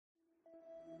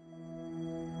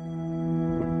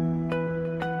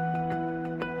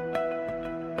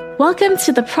Welcome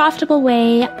to The Profitable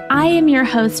Way. I am your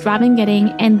host, Robin Gooding,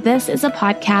 and this is a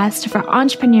podcast for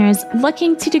entrepreneurs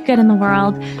looking to do good in the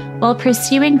world while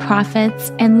pursuing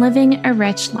profits and living a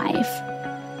rich life.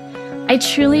 I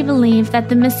truly believe that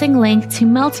the missing link to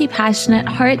multi-passionate,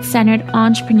 heart-centered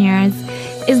entrepreneurs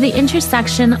is the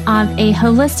intersection of a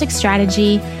holistic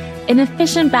strategy, an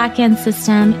efficient back-end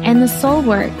system, and the soul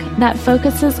work that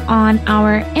focuses on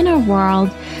our inner world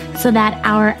so that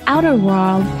our outer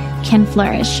world can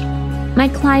flourish. My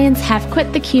clients have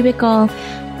quit the cubicle,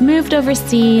 moved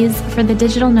overseas for the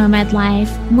digital nomad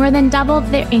life, more than doubled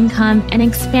their income, and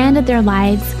expanded their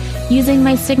lives using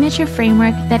my signature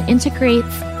framework that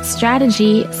integrates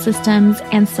strategy, systems,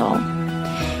 and soul.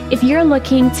 If you're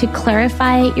looking to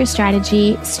clarify your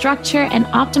strategy, structure and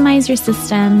optimize your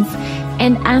systems,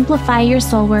 and amplify your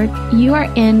soul work, you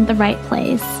are in the right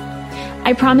place.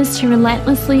 I promise to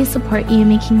relentlessly support you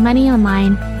making money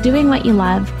online, doing what you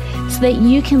love, so that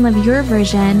you can live your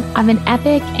version of an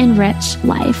epic and rich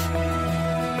life.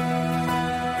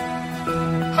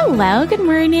 Hello, good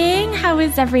morning. How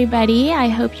is everybody? I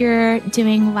hope you're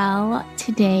doing well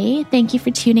today. Thank you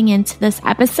for tuning into this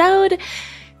episode.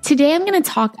 Today, I'm going to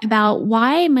talk about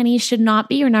why money should not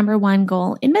be your number one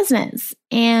goal in business.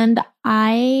 And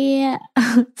I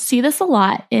see this a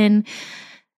lot in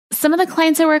some of the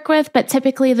clients I work with, but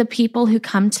typically the people who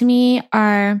come to me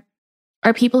are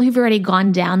people who've already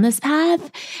gone down this path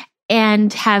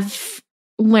and have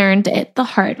learned it the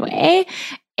hard way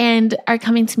and are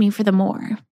coming to me for the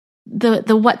more, the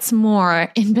what's more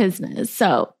in business.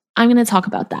 So I'm going to talk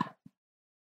about that.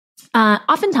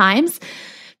 Oftentimes,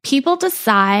 people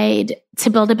decide to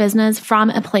build a business from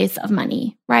a place of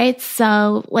money, right?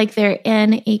 So like they're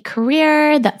in a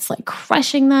career that's like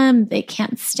crushing them. They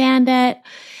can't stand it.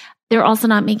 They're also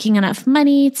not making enough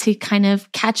money to kind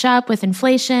of catch up with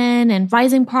inflation and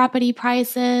rising property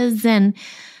prices and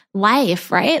life,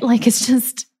 right? Like it's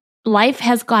just, life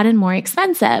has gotten more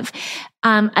expensive.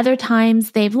 Other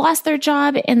times they've lost their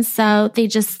job. And so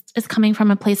it's coming from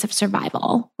a place of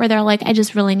survival where they're like, I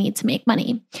just really need to make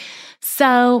money.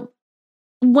 So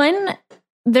when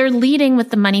they're leading with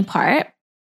the money part,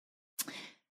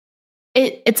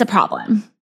 it's a problem.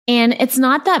 And it's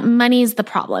not that money is the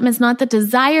problem. It's not the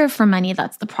desire for money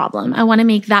that's the problem. I want to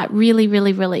make that really,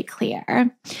 really, really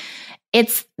clear.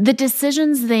 It's the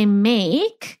decisions they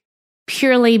make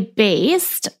purely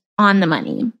based on the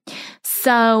money.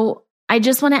 So I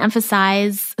just want to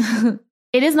emphasize,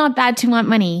 it is not bad to want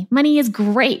money. Money is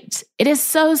great. It is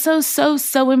so, so, so,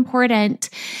 so important.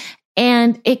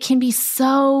 And it can be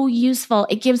so useful.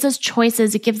 It gives us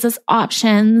choices. It gives us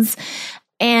options.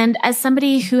 And as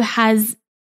somebody who has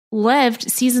lived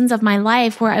seasons of my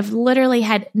life where I've literally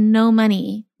had no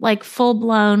money, like full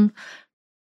blown,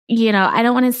 I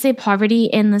don't want to say poverty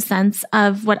in the sense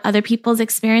of what other people's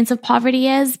experience of poverty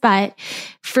is, but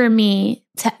for me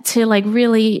to like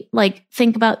really like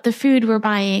think about the food we're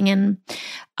buying and,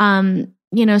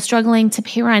 struggling to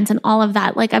pay rent and all of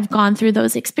that, like I've gone through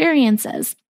those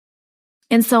experiences.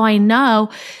 And so I know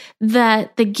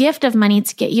that the gift of money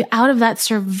to get you out of that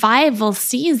survival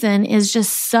season is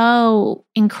just so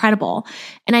incredible.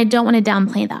 And I don't want to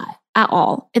downplay that at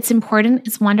all. It's important.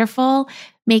 It's wonderful.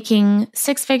 Making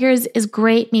 6 figures is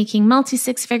great. Making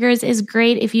multi-6 figures is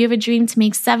great. If you have a dream to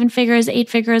make 7 figures, 8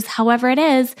 figures, however it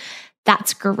is,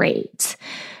 that's great.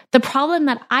 The problem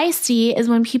that I see is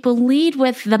when people lead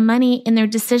with the money in their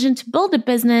decision to build a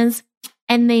business,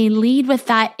 and they lead with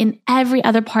that in every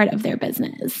other part of their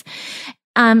business.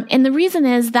 And the reason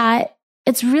is that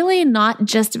it's really not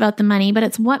just about the money, but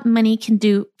it's what money can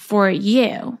do for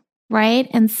you, right?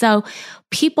 And so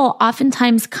people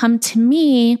oftentimes come to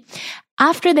me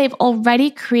after they've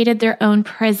already created their own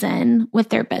prison with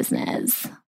their business.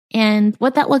 And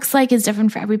what that looks like is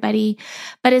different for everybody.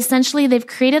 But essentially, they've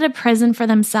created a prison for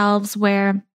themselves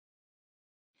where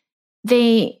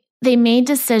they made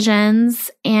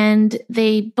decisions and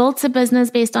they built a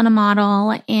business based on a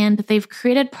model and they've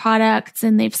created products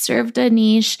and they've served a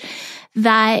niche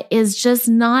that is just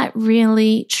not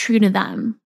really true to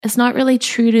them. It's not really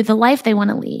true to the life they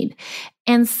want to lead.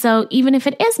 And so even if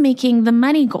it is making the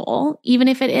money goal, even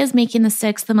if it is making the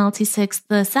 6, the multi-6,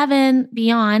 the 7,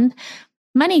 beyond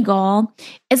money goal,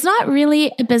 it's not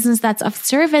really a business that's of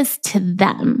service to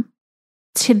them,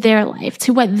 to their life,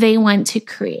 to what they want to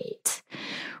create.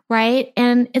 Right?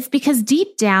 And it's because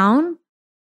deep down,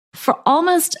 for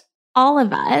almost all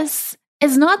of us,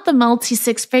 it's not the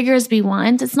multi-6 figures we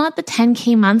want. It's not the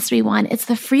 10K months we want. It's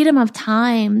the freedom of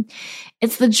time.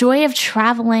 It's the joy of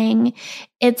traveling.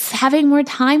 It's having more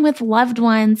time with loved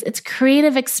ones. It's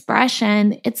creative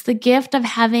expression. It's the gift of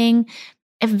having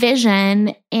a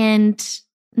vision and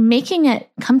making it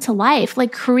come to life,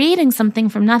 like creating something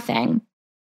from nothing.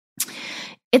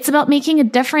 It's about making a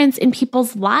difference in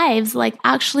people's lives, like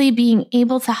actually being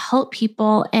able to help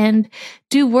people and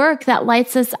do work that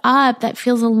lights us up, that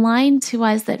feels aligned to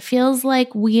us, that feels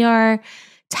like we are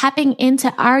tapping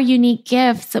into our unique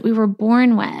gifts that we were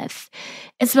born with.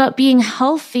 It's about being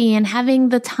healthy and having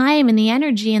the time and the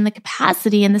energy and the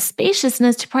capacity and the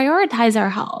spaciousness to prioritize our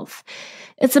health.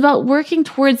 It's about working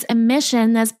towards a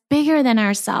mission that's bigger than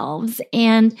ourselves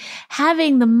and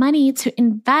having the money to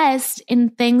invest in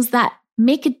things that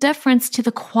make a difference to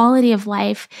the quality of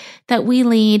life that we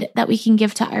lead, that we can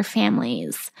give to our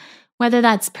families. Whether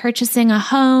that's purchasing a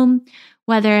home,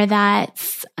 whether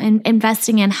that's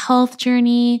investing in health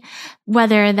journey,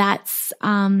 whether that's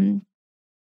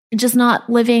just not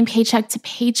living paycheck to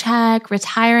paycheck,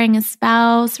 retiring a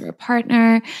spouse or a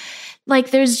partner.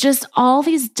 Like there's just all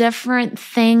these different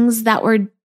things that we're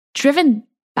driven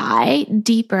by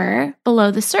deeper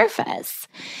below the surface.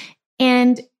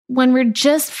 And when we're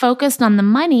just focused on the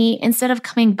money, instead of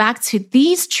coming back to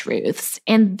these truths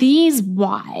and these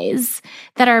whys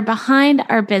that are behind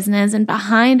our business and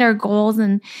behind our goals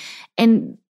and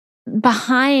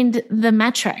behind the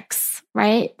metrics,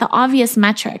 right? The obvious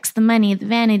metrics, the money, the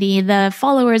vanity, the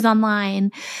followers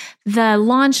online, the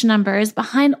launch numbers,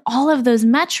 behind all of those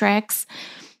metrics,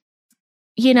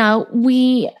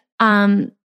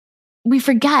 we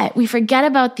forget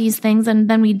about these things, and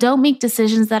then we don't make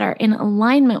decisions that are in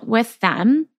alignment with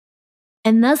them.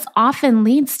 And this often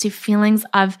leads to feelings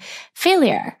of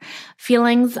failure,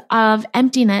 feelings of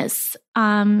emptiness.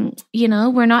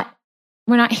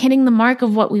 We're not hitting the mark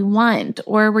of what we want,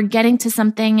 or we're getting to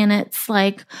something and it's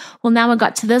like, well, now I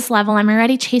got to this level. I'm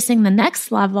already chasing the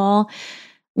next level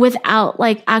without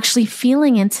like actually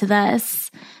feeling into this.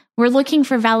 We're looking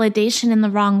for validation in the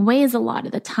wrong ways a lot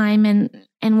of the time.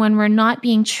 And when we're not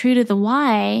being true to the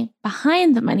why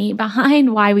behind the money,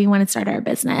 behind why we want to start our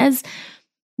business,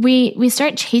 we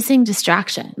start chasing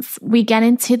distractions. We get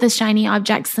into the shiny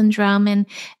object syndrome, and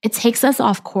it takes us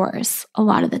off course a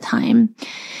lot of the time.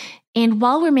 And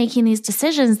while we're making these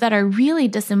decisions that are really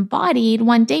disembodied,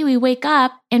 one day we wake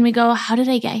up and we go, how did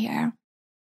I get here?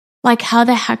 Like, how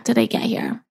the heck did I get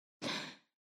here?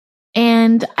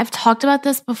 And I've talked about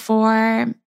this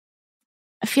before.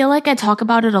 I feel like I talk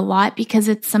about it a lot because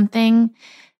it's something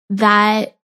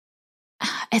that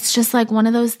it's just like one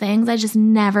of those things I just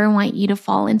never want you to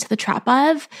fall into the trap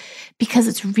of, because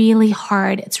it's really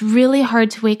hard. It's really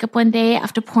hard to wake up one day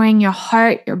after pouring your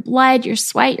heart, your blood, your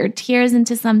sweat, your tears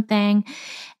into something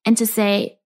and to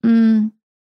say, I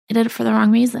did it for the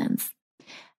wrong reasons.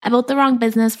 I built the wrong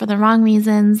business for the wrong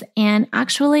reasons. And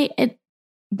actually, it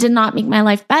did not make my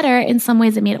life better. In some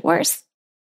ways, it made it worse.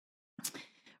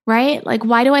 Right? Like,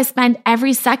 why do I spend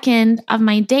every second of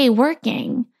my day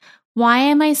working? Why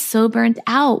am I so burnt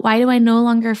out? Why do I no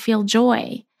longer feel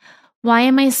joy? Why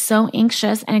am I so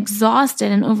anxious and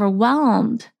exhausted and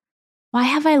overwhelmed? Why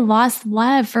have I lost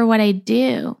love for what I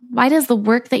do? Why does the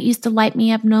work that used to light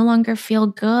me up no longer feel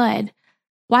good?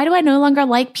 Why do I no longer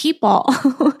like people?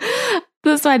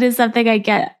 This one is something I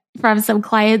get from some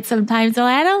clients sometimes. They're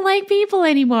like, I don't like people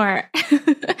anymore.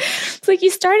 It's like, you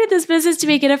started this business to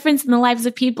make a difference in the lives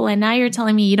of people, and now you're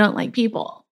telling me you don't like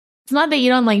people. It's not that you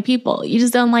don't like people. You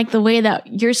just don't like the way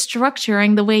that you're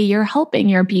structuring, the way you're helping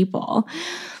your people,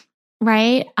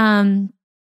 right? Why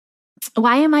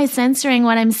am I censoring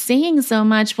what I'm saying so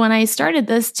much when I started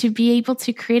this to be able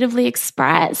to creatively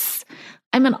express?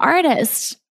 I'm an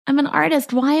artist.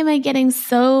 Why am I getting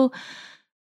so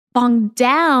bogged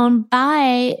down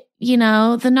by,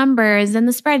 the numbers and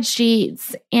the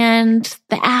spreadsheets and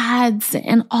the ads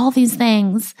and all these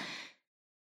things?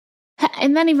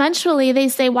 And then eventually they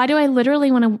say, why do I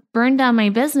literally want to burn down my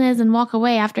business and walk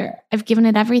away after I've given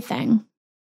it everything?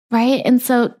 Right? And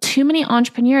so too many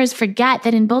entrepreneurs forget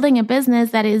that in building a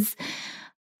business that is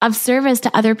of service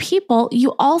to other people,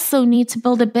 you also need to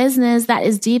build a business that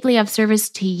is deeply of service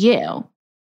to you,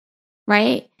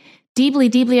 right? Deeply,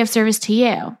 deeply of service to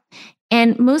you.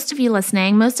 And most of you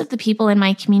listening, most of the people in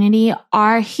my community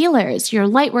are healers. You're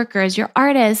light workers, you're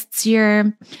artists,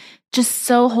 you're just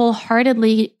so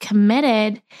wholeheartedly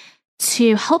committed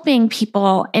to helping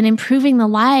people and improving the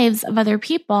lives of other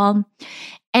people.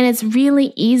 And it's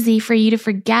really easy for you to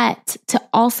forget to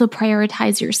also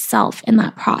prioritize yourself in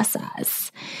that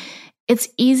process. It's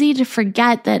easy to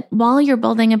forget that while you're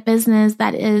building a business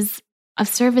that is of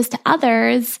service to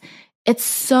others, it's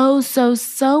so, so,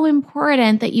 so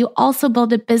important that you also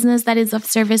build a business that is of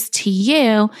service to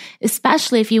you,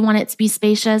 especially if you want it to be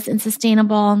spacious and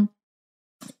sustainable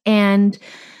and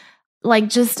like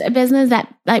just a business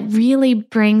that really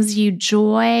brings you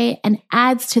joy and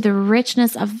adds to the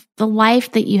richness of the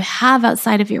life that you have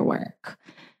outside of your work,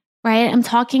 right? I'm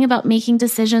talking about making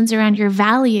decisions around your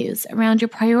values, around your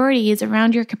priorities,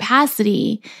 around your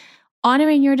capacity,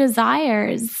 honoring your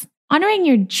desires, honoring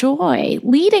your joy,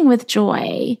 leading with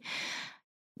joy,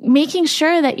 making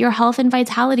sure that your health and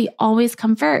vitality always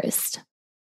come first.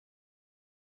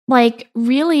 Like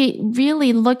really,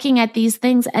 really looking at these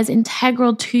things as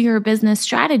integral to your business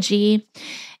strategy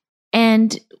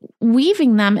and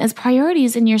weaving them as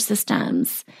priorities in your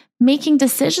systems, making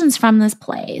decisions from this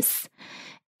place.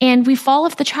 And we fall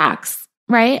off the tracks,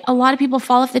 right? A lot of people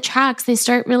fall off the tracks. They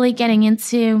start really getting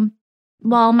into,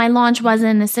 well, my launch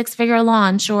wasn't a 6-figure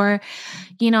launch, or,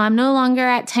 I'm no longer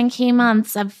at 10K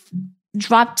months. I've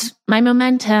dropped my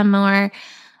momentum, or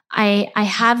I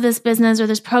have this business or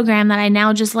this program that I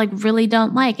now just like really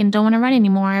don't like and don't want to run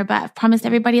anymore, but I've promised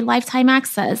everybody lifetime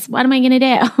access. What am I going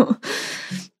to do?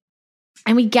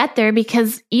 And we get there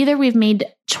because either we've made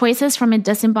choices from a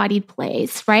disembodied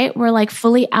place, right? We're like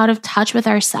fully out of touch with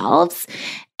ourselves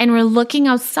and we're looking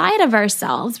outside of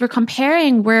ourselves. We're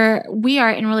comparing where we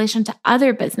are in relation to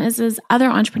other businesses, other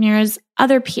entrepreneurs,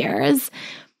 other peers,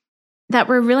 that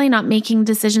we're really not making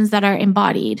decisions that are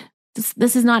embodied.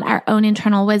 This is not our own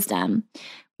internal wisdom.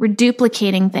 We're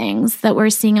duplicating things that we're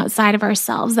seeing outside of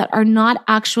ourselves that are not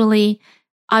actually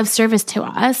of service to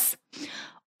us.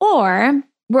 Or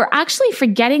we're actually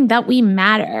forgetting that we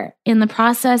matter in the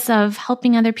process of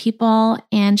helping other people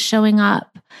and showing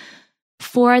up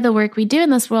for the work we do in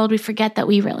this world. We forget that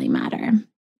we really matter.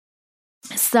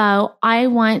 So I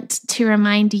want to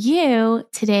remind you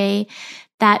today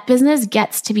that business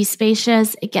gets to be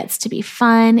spacious, it gets to be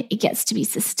fun, it gets to be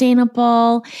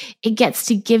sustainable, it gets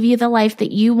to give you the life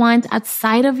that you want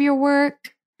outside of your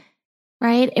work,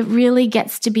 right? It really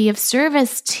gets to be of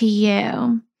service to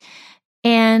you.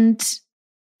 And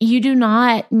you do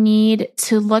not need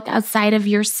to look outside of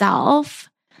yourself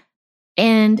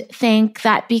and think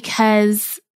that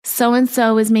because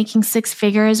so-and-so is making 6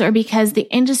 figures, or because the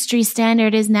industry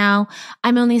standard is now,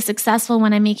 I'm only successful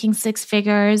when I'm making 6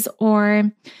 figures,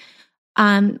 or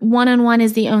one-on-one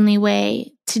is the only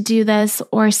way to do this,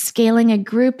 or scaling a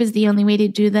group is the only way to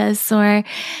do this, or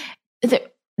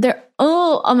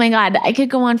oh my God, I could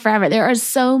go on forever. There are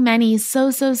so many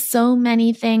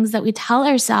things that we tell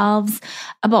ourselves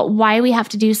about why we have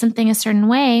to do something a certain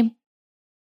way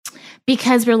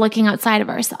because we're looking outside of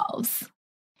ourselves.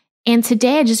 And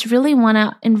today, I just really want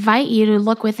to invite you to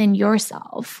look within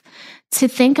yourself, to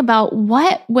think about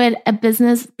what would a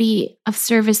business be of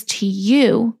service to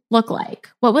you look like?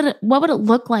 What would it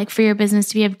look like for your business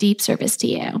to be of deep service to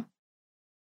you?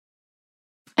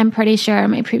 I'm pretty sure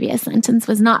my previous sentence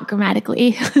was not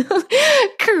grammatically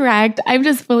correct. I'm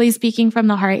just fully speaking from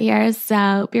the heart here,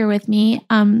 so bear with me.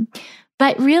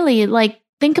 But really,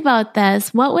 think about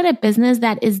this. What would a business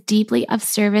that is deeply of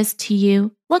service to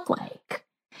you look like?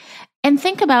 And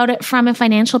think about it from a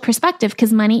financial perspective,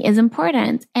 because money is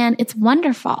important and it's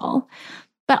wonderful.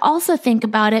 But also think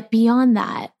about it beyond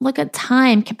that. Look at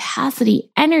time,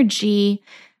 capacity, energy,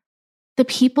 the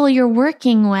people you're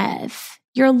working with,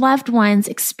 your loved ones,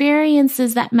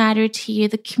 experiences that matter to you,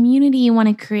 the community you want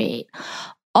to create,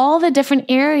 all the different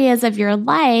areas of your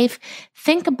life.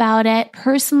 Think about it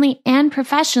personally and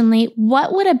professionally.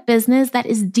 What would a business that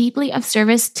is deeply of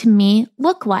service to me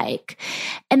look like?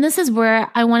 And this is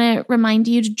where I want to remind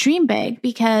you to dream big,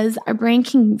 because our brain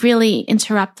can really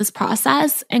interrupt this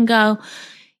process and go,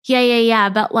 yeah,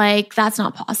 but that's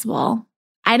not possible.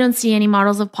 I don't see any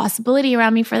models of possibility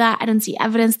around me for that. I don't see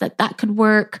evidence that that could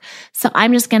work. So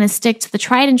I'm just going to stick to the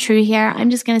tried and true here. I'm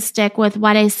just going to stick with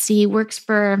what I see works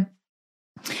for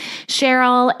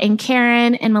Cheryl and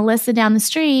Karen and Melissa down the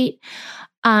street.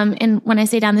 And when I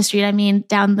say down the street, I mean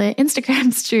down the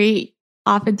Instagram street.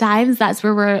 Oftentimes that's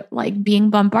where we're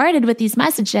being bombarded with these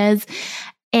messages.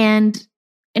 And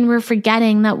we're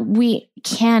forgetting that we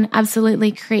can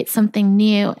absolutely create something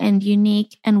new and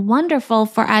unique and wonderful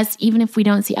for us, even if we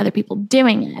don't see other people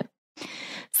doing it.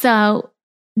 So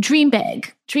dream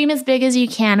big. Dream as big as you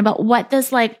can about what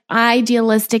this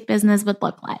idealistic business would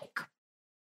look like.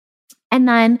 And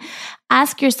then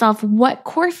ask yourself, what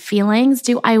core feelings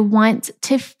do I want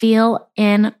to feel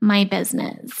in my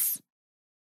business?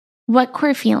 What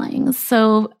core feelings?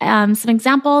 So some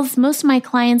examples, most of my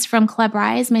clients from Club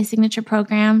Rise, my signature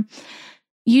program,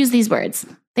 use these words.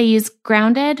 They use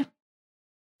grounded,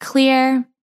 clear,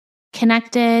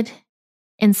 connected,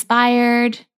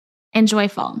 inspired, and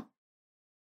joyful.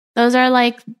 Those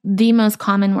are the most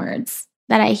common words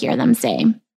that I hear them say.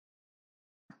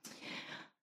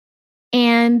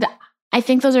 And I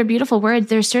think those are beautiful words.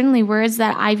 There's certainly words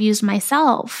that I've used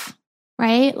myself,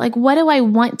 right? Like, what do I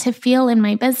want to feel in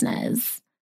my business?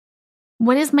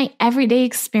 What does my everyday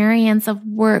experience of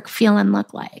work feel and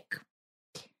look like?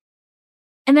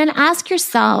 And then ask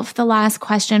yourself the last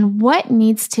question, what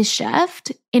needs to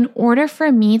shift in order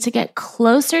for me to get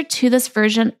closer to this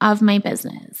version of my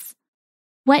business?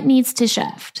 What needs to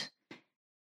shift,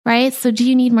 right? So do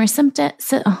you need more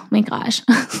symptoms? Oh my gosh,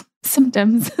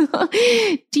 symptoms.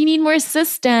 Do you need more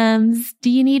systems?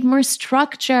 Do you need more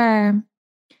structure?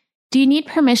 Do you need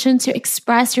permission to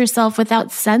express yourself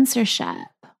without censorship?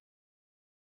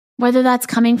 Whether that's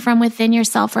coming from within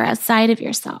yourself or outside of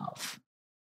yourself.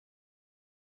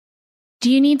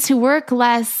 Do you need to work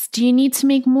less? Do you need to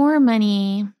make more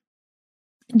money?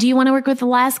 Do you want to work with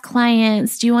less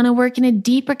clients? Do you want to work in a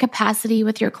deeper capacity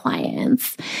with your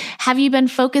clients? Have you been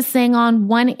focusing on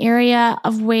one area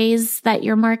of ways that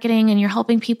you're marketing and you're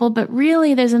helping people, but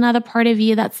really there's another part of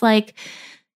you that's like,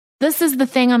 this is the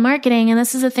thing I'm marketing and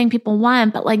this is the thing people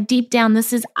want, but like deep down,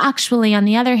 this is actually, on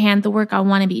the other hand, the work I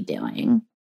want to be doing.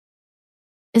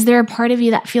 Is there a part of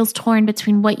you that feels torn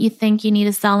between what you think you need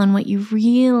to sell and what you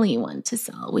really want to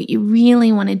sell, what you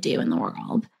really want to do in the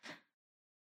world?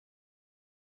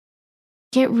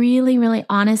 Get really, really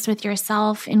honest with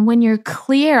yourself. And when you're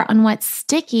clear on what's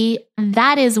sticky,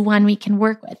 that is when we can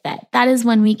work with it. That is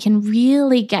when we can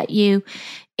really get you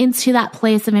into that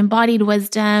place of embodied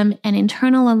wisdom and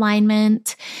internal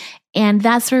alignment. And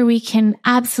that's where we can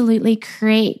absolutely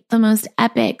create the most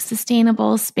epic,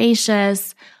 sustainable,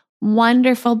 spacious,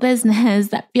 wonderful business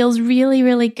that feels really,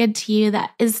 really good to you,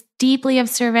 that is deeply of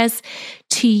service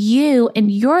to you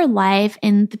and your life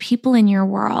and the people in your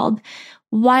world,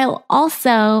 while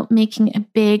also making a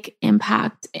big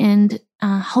impact and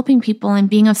helping people and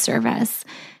being of service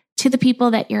to the people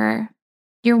that you're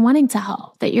wanting to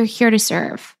help, that you're here to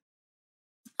serve.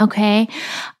 Okay.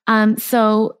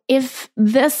 So if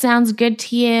this sounds good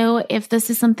to you, if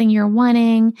this is something you're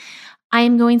wanting, I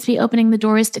am going to be opening the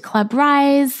doors to Club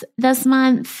Rise this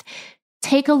month.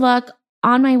 Take a look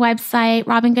on my website,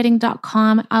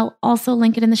 robingooding.com. I'll also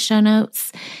link it in the show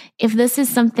notes. If this is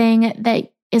something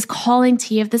that is calling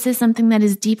to you, if this is something that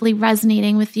is deeply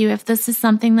resonating with you, if this is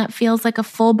something that feels like a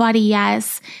full body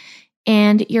yes,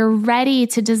 and you're ready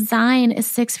to design a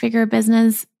 6-figure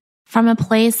business from a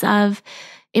place of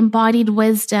embodied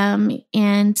wisdom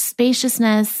and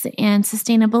spaciousness and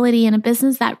sustainability, in a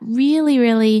business that really,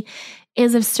 really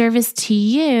is of service to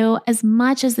you as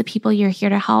much as the people you're here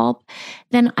to help,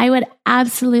 then I would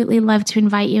absolutely love to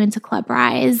invite you into Club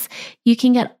Rise. You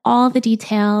can get all the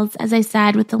details, as I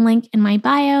said, with the link in my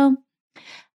bio.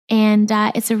 And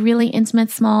it's a really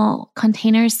intimate, small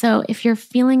container. So if you're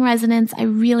feeling resonance, I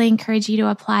really encourage you to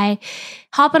apply.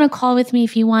 Hop on a call with me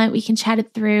if you want. We can chat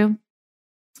it through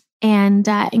and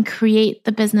create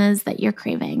the business that you're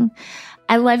craving.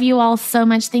 I love you all so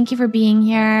much. Thank you for being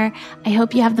here. I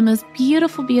hope you have the most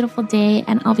beautiful, beautiful day,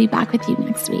 and I'll be back with you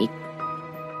next week.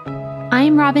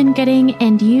 I'm Robin Gooding,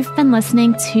 and you've been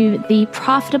listening to the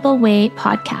Profitable Way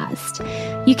podcast.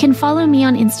 You can follow me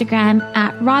on Instagram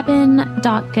at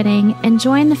robin.gooding and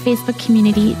join the Facebook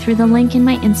community through the link in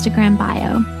my Instagram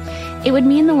bio. It would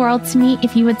mean the world to me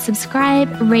if you would subscribe,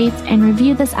 rate, and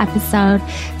review this episode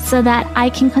so that I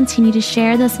can continue to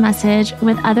share this message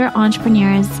with other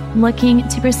entrepreneurs looking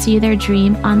to pursue their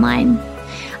dream online.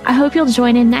 I hope you'll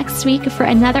join in next week for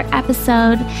another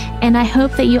episode, and I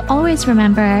hope that you always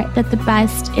remember that the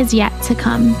best is yet to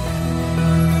come.